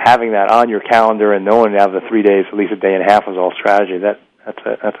just having that on your calendar and knowing you have the 3 days, at least a day and a half, is all strategy. That's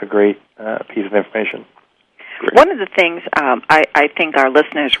a great piece of information. Great. One of the things I think our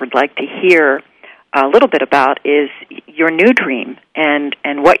listeners would like to hear a little bit about is your new dream and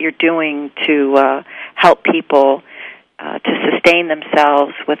what you're doing to help people to sustain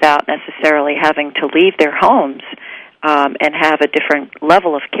themselves without necessarily having to leave their homes and have a different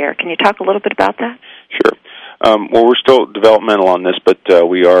level of care. Can you talk a little bit about that? Sure. Well, we're still developmental on this, but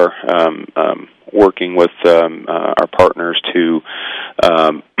we are working with our partners to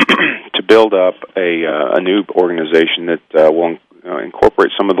build up a new organization that will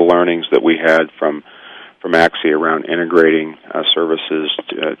incorporate some of the learnings that we had from Axia around integrating services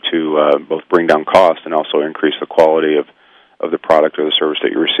to both bring down cost and also increase the quality of the product or the service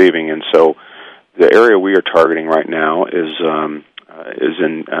that you're receiving. And so the area we are targeting right now is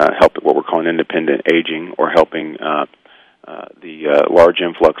in helping what we're calling independent aging, or helping the large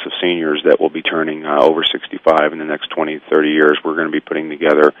influx of seniors that will be turning over 65 in the next 20, 30 years. We're going to be putting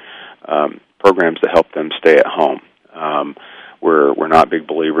together programs to help them stay at home. We're not big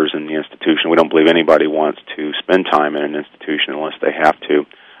believers in the institution. We don't believe anybody wants to spend time in an institution unless they have to,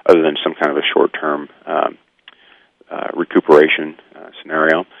 other than some kind of a short-term recuperation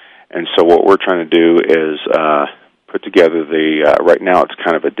scenario. And so what we're trying to do is put together right now it's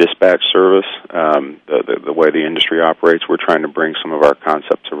kind of a dispatch service, the way the industry operates. We're trying to bring some of our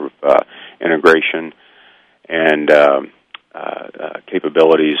concepts of integration and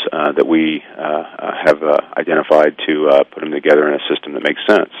capabilities that we have identified to put them together in a system that makes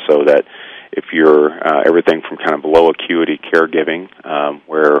sense, so that if you're everything from kind of low acuity caregiving,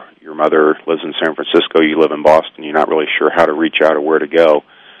 where your mother lives in San Francisco, you live in Boston, you're not really sure how to reach out or where to go,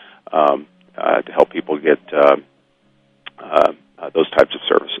 to help people get those types of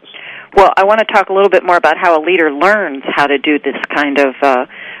services. Well, I want to talk a little bit more about how a leader learns how to do this kind of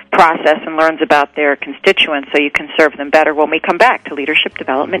process and learns about their constituents so you can serve them better when we come back to Leadership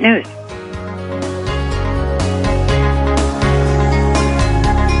Development News.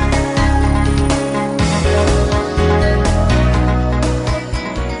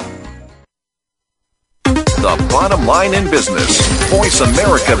 The bottom line in business. Voice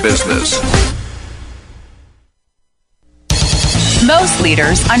America Business. Most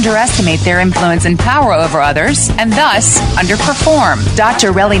leaders underestimate their influence and power over others and thus underperform.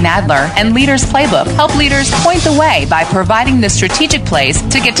 Dr. Relly Nadler and Leaders Playbook help leaders point the way by providing the strategic plays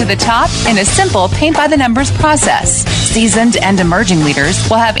to get to the top in a simple paint-by-the-numbers process. Seasoned and emerging leaders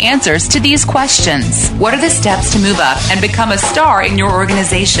will have answers to these questions. What are the steps to move up and become a star in your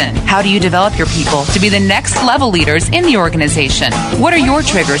organization? How do you develop your people to be the next level leaders in the organization? What are your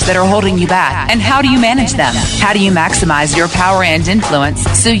triggers that are holding you back, and how do you manage them? How do you maximize your power and influence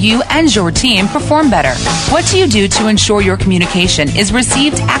so you and your team perform better? What do you do to ensure your communication is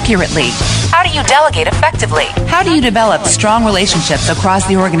received accurately? How do you delegate effectively? How do you develop strong relationships across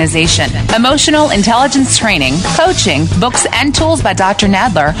the organization? Emotional intelligence training, coaching, books, and tools by Dr.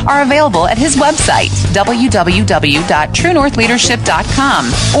 Nadler are available at his website, www.truenorthleadership.com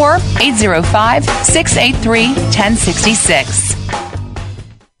or 805-683-1066.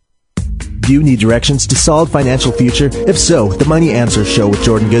 Do you need directions to solid financial future? If so, The Money Answer Show with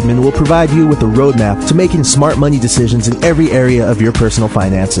Jordan Goodman will provide you with a roadmap to making smart money decisions in every area of your personal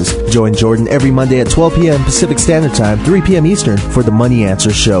finances. Join Jordan every Monday at 12 p.m. Pacific Standard Time, 3 p.m. Eastern for The Money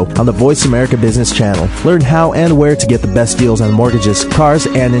Answer Show on the Voice America Business Channel. Learn how and where to get the best deals on mortgages, cars,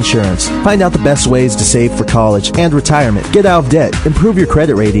 and insurance. Find out the best ways to save for college and retirement. Get out of debt, improve your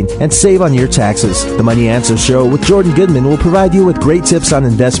credit rating, and save on your taxes. The Money Answer Show with Jordan Goodman will provide you with great tips on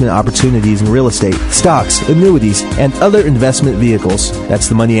investment opportunities in real estate, stocks, annuities, and other investment vehicles. That's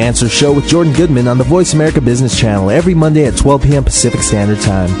The Money Answer Show with Jordan Goodman on the Voice America Business Channel every Monday at 12 p.m. Pacific Standard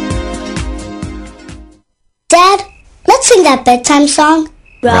Time. Dad, let's sing that bedtime song.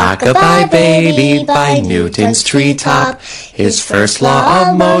 Rock-a-bye baby by Newton's treetop. His first law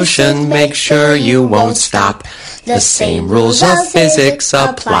of motion, make sure you won't stop. The same rules of physics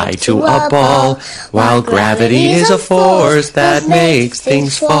apply to a ball, while gravity is a force that makes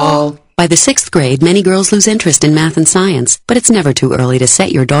things fall. By the 6th grade, many girls lose interest in math and science, but it's never too early to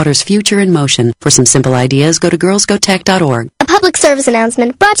set your daughter's future in motion. For some simple ideas, go to girlsgotech.org. A public service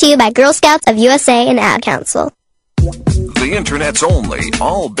announcement brought to you by Girl Scouts of USA and Ad Council. The Internet's only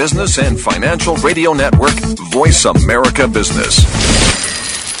all-business and financial radio network, Voice America Business.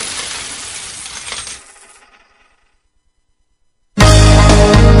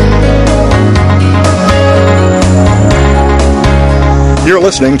 You're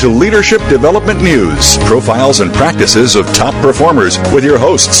listening to Leadership Development News, profiles and practices of top performers with your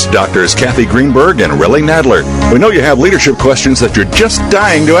hosts, Drs. Kathy Greenberg and Relly Nadler. We know you have leadership questions that you're just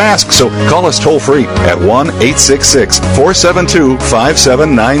dying to ask, so call us toll-free at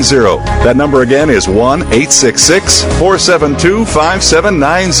 1-866-472-5790. That number again is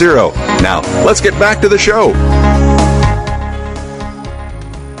 1-866-472-5790. Now, let's get back to the show.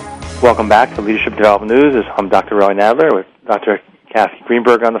 Welcome back to Leadership Development News. I'm Dr. Relly Nadler with Dr. Kathy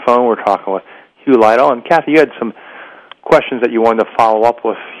Greenberg on the phone. We're talking with Hugh Lytle. And Kathy, you had some questions that you wanted to follow up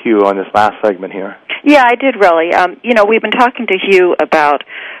with Hugh on this last segment here. Yeah, I did really. We've been talking to Hugh about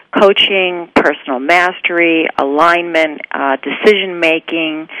coaching, personal mastery, alignment,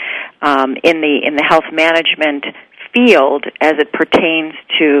 decision-making in the health management field as it pertains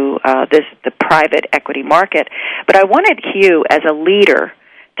to the private equity market. But I wanted Hugh, as a leader,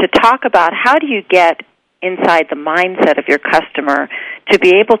 to talk about how do you get inside the mindset of your customer to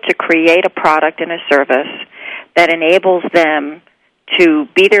be able to create a product and a service that enables them to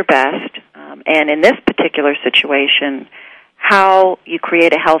be their best, and in this particular situation, how you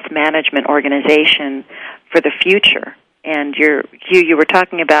create a health management organization for the future. And Hugh, you were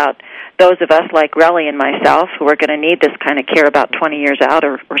talking about those of us like Relly and myself who are going to need this kind of care about 20 years out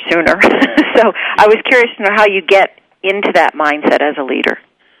or sooner. So I was curious to know how you get into that mindset as a leader.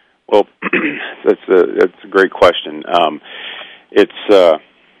 Well, that's a great question. The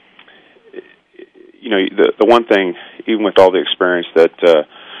one thing, even with all the experience that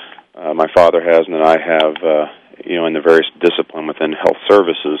my father has and that I have, in the various discipline within health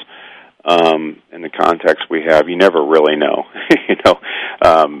services, in the context we have, you never really know.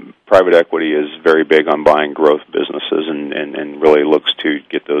 Private equity is very big on buying growth businesses and really looks to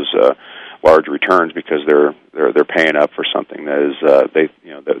get those large returns because they're paying up for something that is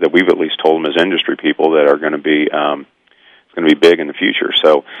that we've at least told them as industry people that are going to be it's going to be big in the future.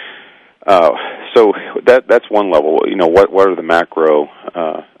 So that's one level. What are the macro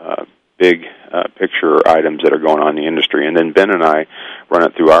big picture items that are going on in the industry, and then Ben and I run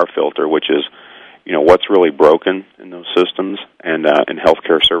it through our filter, which is what's really broken in those systems, and in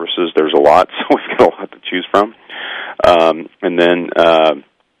healthcare services there's a lot, so we've got a lot to choose from, and then.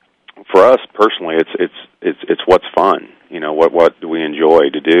 For us personally, it's what's fun. What do we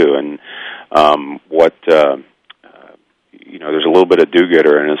enjoy to do, and there's a little bit of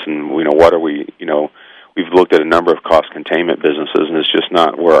do-gooder in us, and what are we? We've looked at a number of cost containment businesses, and it's just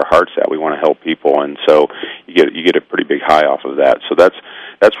not where our heart's at. We want to help people, and so you get a pretty big high off of that. So that's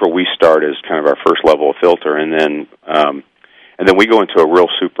where we start as kind of our first level of filter, and then we go into a real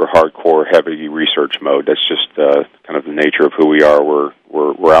super hardcore, heavy research mode. That's just kind of the nature of who we are. We're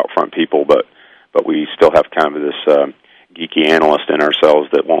out front people, but we still have kind of this geeky analyst in ourselves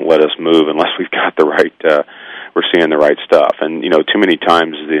that won't let us move unless we've got the right. We're seeing the right stuff. And too many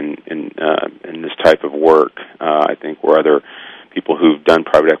times in this type of work, I think where other people who've done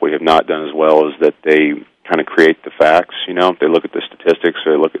private equity have not done as well is that they kind of create the facts. They look at the statistics,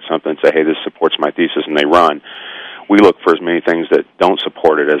 or they look at something and say, "Hey, this supports my thesis," and they run. We look for as many things that don't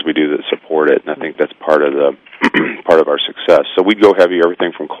support it as we do that support it, and I think that's part of the part of our success. So we go heavy,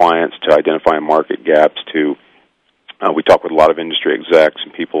 everything from clients to identifying market gaps to we talk with a lot of industry execs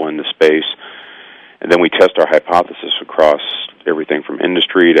and people in the space, and then we test our hypothesis across everything from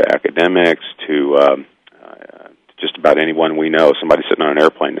industry to academics to just about anyone we know, somebody sitting on an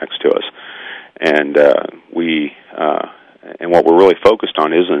airplane next to us, and and what we're really focused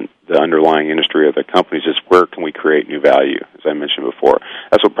on isn't the underlying industry of the companies, it's where can we create new value, as I mentioned before.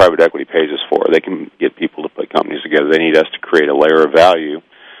 That's what private equity pays us for. They can get people to put companies together. They need us to create a layer of value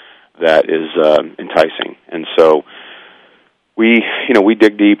that is enticing. And so we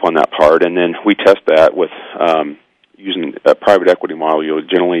dig deep on that part, and then we test that with using a private equity model. You'll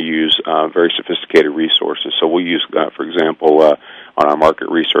generally use very sophisticated resources. So we'll use, for example, on our market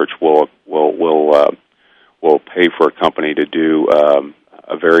research, we'll pay for a company to do a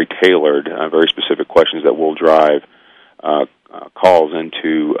a very tailored, very specific questions that will drive calls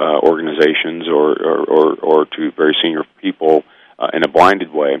into organizations or to very senior people in a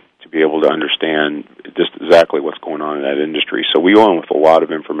blinded way to be able to understand just exactly what's going on in that industry. So we go in with a lot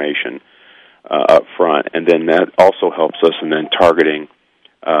of information up front, and then that also helps us in then targeting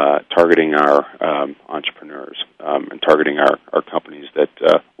our entrepreneurs and targeting our companies that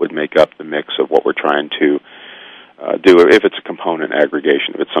would make up the mix of what we're trying to do, if it's a component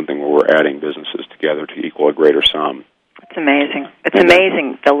aggregation, if it's something where we're adding businesses together to equal a greater sum. It's amazing. It's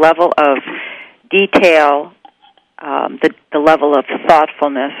amazing, the level of detail, the level of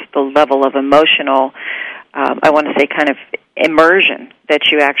thoughtfulness, the level of emotional, I want to say kind of immersion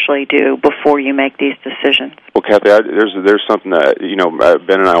that you actually do before you make these decisions. Well, Kathy, there's something that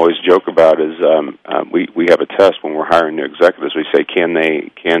Ben and I always joke about is we have a test when we're hiring new executives. We say, can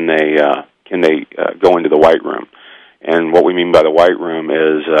they go into the white room? And what we mean by the white room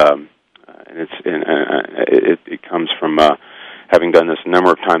is, it comes from having done this a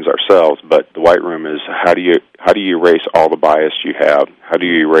number of times ourselves. But the white room is how do you erase all the bias you have? How do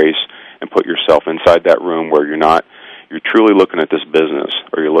you erase and put yourself inside that room where you're truly looking at this business,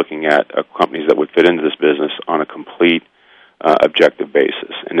 or you're looking at companies that would fit into this business on a complete objective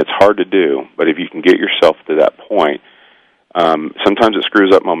basis. And it's hard to do, but if you can get yourself to that point, sometimes it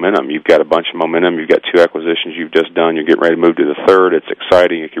screws up momentum. You've got a bunch of momentum. You've got 2 acquisitions you've just done. You're getting ready to move to the 3rd. It's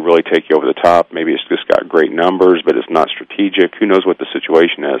exciting. It can really take you over the top. Maybe it's just got great numbers, but it's not strategic. Who knows what the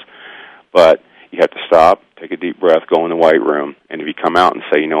situation is? But you have to stop, take a deep breath, go in the white room, and if you come out and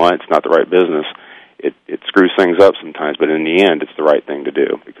say, you know what, it's not the right business, it screws things up sometimes, but in the end, it's the right thing to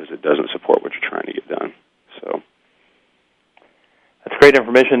do because it doesn't support what you're trying to get done. So that's great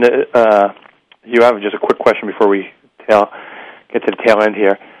information. You have just a quick question before we get to the tail end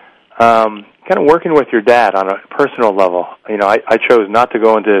here. Kind of working with your dad on a personal level. I chose not to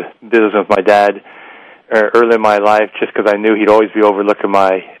go into business with my dad early in my life just because I knew he'd always be over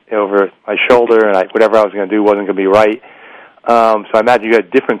my shoulder, and whatever I was going to do wasn't going to be right. So I imagine you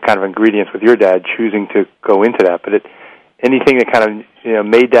had different kind of ingredients with your dad choosing to go into that. But anything that kind of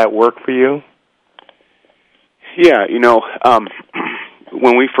made that work for you? Yeah,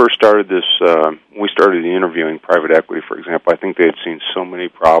 when we first started this, we started interviewing private equity, for example, I think they had seen so many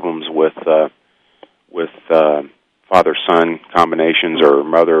problems with father-son combinations, or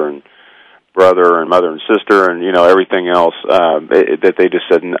mother and brother and mother and sister, and everything else that they just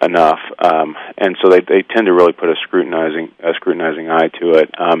said enough, and so they tend to really put a scrutinizing eye to it.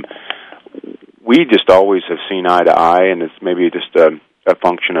 We just always have seen eye to eye, and it's maybe just a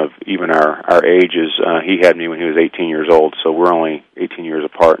function of even our ages. He had me when he was 18 years old, so we're only 18 years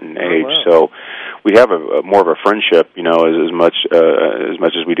apart in age. Oh, wow. So we have a more of a friendship, as much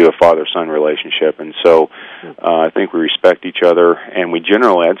as we do a father-son relationship. And so I think we respect each other, and we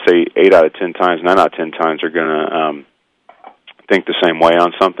generally, I'd say 8 out of 10 times, 9 out of 10 times, are going to think the same way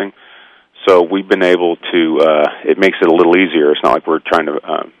on something. So we've been able to. It makes it a little easier. It's not like we're trying to,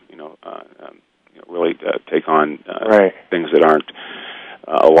 really take on things that aren't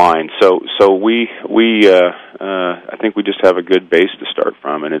aligned. So we I think we just have a good base to start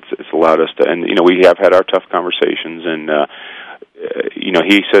from, and it's allowed us to. And we have had our tough conversations, and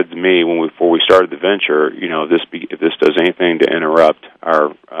he said to me before we started the venture, if this does anything to interrupt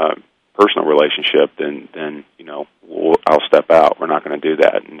our personal relationship, then I'll step out. We're not going to do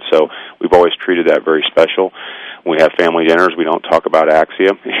that. And so we've always treated that very special. When we have family dinners, we don't talk about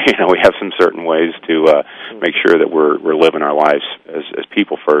Axia. We have some certain ways to make sure that we're living our lives as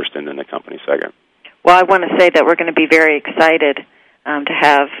people first, and then the company second. Well, I want to say that we're going to be very excited to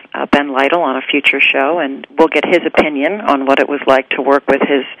have Ben Lytle on a future show, and we'll get his opinion on what it was like to work with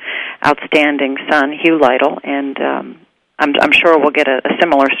his outstanding son, Hugh Lytle, and I'm sure we'll get a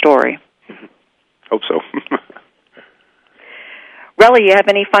similar story. Hope so. Relly, you have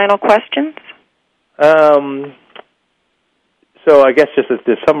any final questions? So I guess just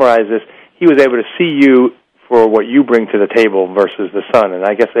to summarize this, he was able to see you for what you bring to the table versus the son, and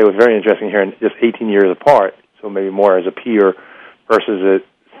I guess it was very interesting hearing just 18 years apart, so maybe more as a peer versus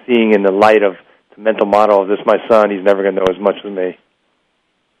seeing in the light of the mental model of this my son, he's never going to know as much as me.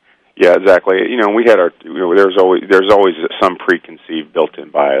 Yeah, exactly. We had there's always some preconceived built-in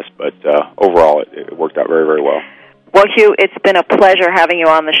bias, but overall it worked out very, very well. Well, Hugh, it's been a pleasure having you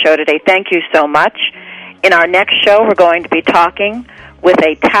on the show today. Thank you so much. In our next show, we're going to be talking with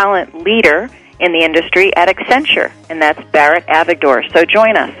a talent leader in the industry at Accenture, and that's Barrett Avigdor. So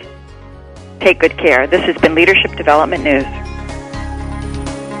join us. Take good care. This has been Leadership Development News.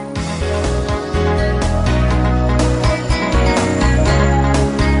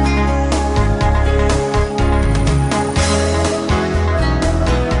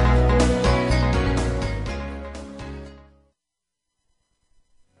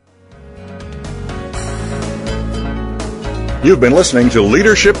 You've been listening to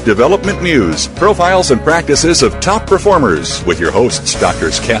Leadership Development News, profiles and practices of top performers, with your hosts,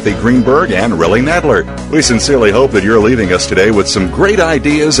 Drs. Kathy Greenberg and Relly Nadler. We sincerely hope that you're leaving us today with some great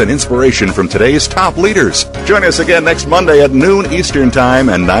ideas and inspiration from today's top leaders. Join us again next Monday at noon Eastern Time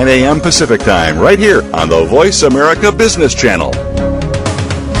and 9 a.m. Pacific Time, right here on the Voice America Business Channel.